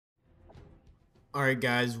Alright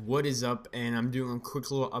guys, what is up? And I'm doing a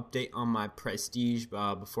quick little update on my prestige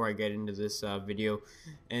before I get into this video.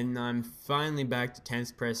 And I'm finally back to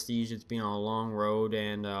 10th prestige. It's been a long road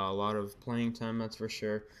and a lot of playing time, that's for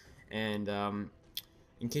sure. And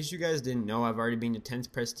in case you guys didn't know, I've already been to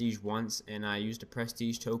 10th prestige once, and I used a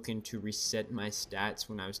prestige token to reset my stats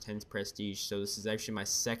when I was 10th prestige. So this is actually my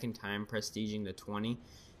second time prestiging the 20.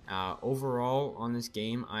 Overall on this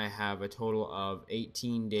game, I have a total of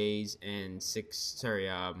 18 days and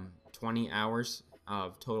 20 hours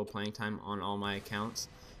of total playing time on all my accounts.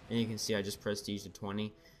 And you can see I just prestiged a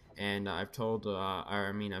 20, and I've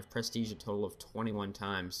prestiged a total of 21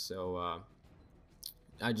 times. So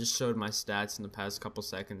I just showed my stats in the past couple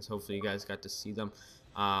seconds. Hopefully you guys got to see them.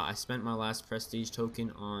 I spent my last prestige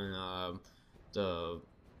token on the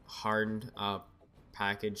hardened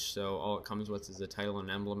package, so all it comes with is the title and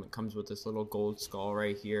emblem. It comes with this little gold skull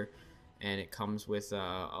right here, and it comes with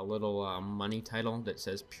a little money title that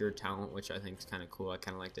says pure talent, which I think is kind of cool. I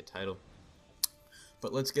kind of like the title.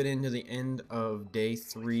 But let's get into the end of day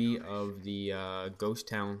 3 of the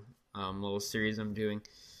Ghostown little series I'm doing.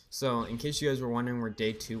 So in case you guys were wondering where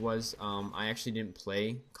day 2 was, I actually didn't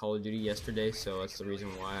play Call of Duty yesterday, so that's the reason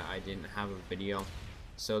why I didn't have a video.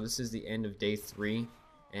 So this is the end of day 3.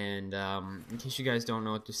 And in case you guys don't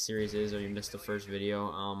know what this series is, or you missed the first video,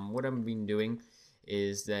 what I've been doing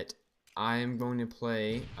is that I am going to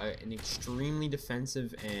play an extremely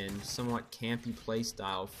defensive and somewhat campy play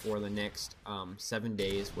style for the next 7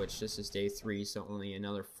 days, which this is day 3, so only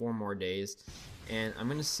another 4 more days. And I'm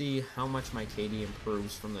going to see how much my KD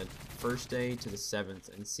improves from the first day to the 7th,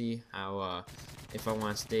 and see how if I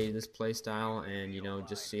want to stay this play style, and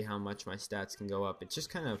just see how much my stats can go up. It's just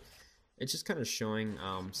kind of showing,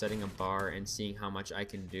 setting a bar and seeing how much I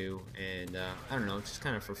can do, and I don't know, just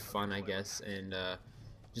kind of for fun, I guess, and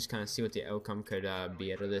just kind of see what the outcome could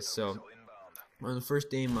be out of this. So on the first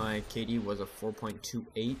day, my KD was a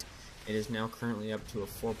 4.28. It is now currently up to a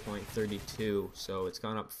 4.32, so it's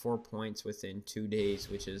gone up 4 points within 2 days,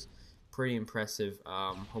 which is pretty impressive.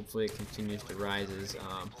 Hopefully it continues to rise.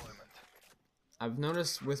 I've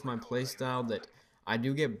noticed with my playstyle that I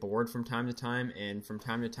do get bored from time to time, and from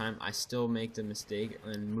time to time I still make the mistake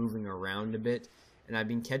in moving around a bit, and I've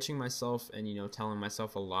been catching myself and telling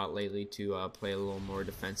myself a lot lately to play a little more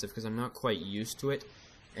defensive, because I'm not quite used to it.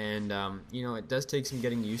 And it does take some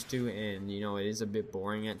getting used to, and it is a bit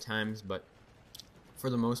boring at times, but for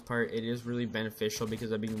the most part it is really beneficial,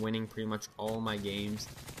 because I've been winning pretty much all my games,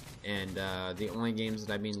 and the only games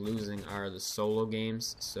that I've been losing are the solo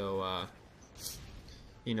games. So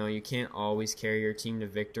you can't always carry your team to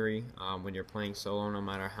victory when you're playing solo, no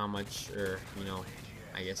matter how much, or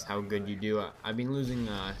I guess how good you do. I've been losing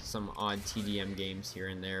some odd TDM games here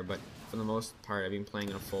and there, but for the most part I've been playing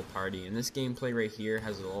in a full party. And this gameplay right here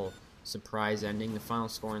has a little surprise ending. The final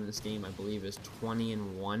score in this game, I believe, is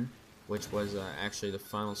 20-1, which was actually the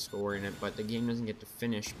final score in it, but the game doesn't get to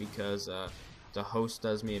finish because the host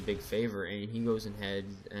does me a big favor, and he goes ahead,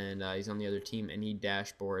 and he's on the other team, and he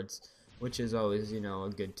dashboards, which is always,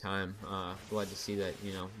 a good time. Glad to see that,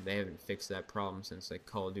 they haven't fixed that problem since like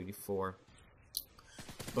Call of Duty 4.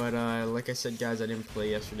 But like I said, guys, I didn't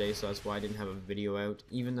play yesterday, so that's why I didn't have a video out,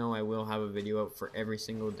 even though I will have a video out for every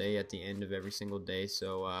single day at the end of every single day.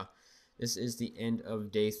 So this is the end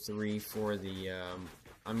of day 3 for the,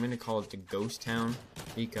 I'm going to call it the Ghostown,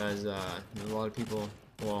 because a lot of people,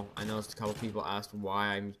 well, I noticed a couple people asked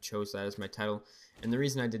why I chose that as my title. And the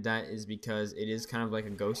reason I did that is because it is kind of like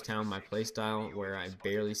a Ghostown, my playstyle, where I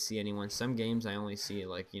barely see anyone. Some games I only see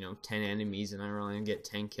like 10 enemies, and I only get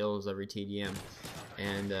 10 kills every TDM.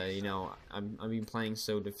 And I've been playing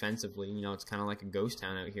so defensively. It's kind of like a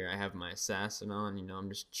Ghostown out here. I have my assassin on. I'm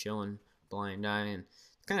just chilling, blind eye, and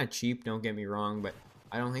it's kind of cheap. Don't get me wrong, but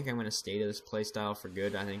I don't think I'm gonna stay to this playstyle for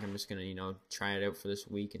good. I think I'm just gonna try it out for this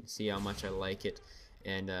week and see how much I like it,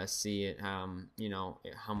 and see it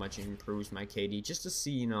how much it improves my KD, just to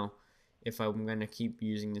see if I'm gonna keep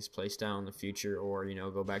using this playstyle in the future, or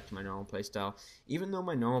go back to my normal playstyle. Even though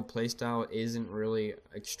my normal playstyle isn't really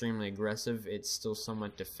extremely aggressive, it's still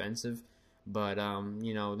somewhat defensive. But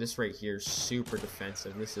this right here is super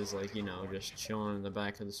defensive. This is like just chilling in the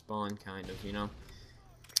back of the spawn, kind of,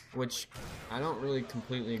 which I don't really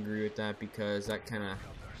completely agree with that, because that kind of,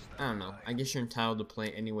 I don't know, I guess you're entitled to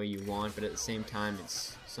play any way you want, but at the same time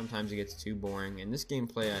sometimes it gets too boring. And this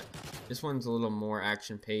gameplay, this one's a little more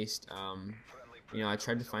action paced. I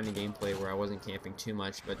tried to find a gameplay where I wasn't camping too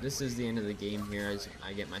much, but this is the end of the game here as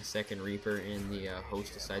I get my second Reaper and the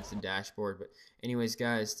host decides to dashboard. But anyways,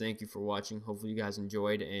 guys, thank you for watching. Hopefully you guys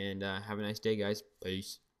enjoyed, and have a nice day, guys.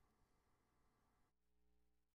 Peace.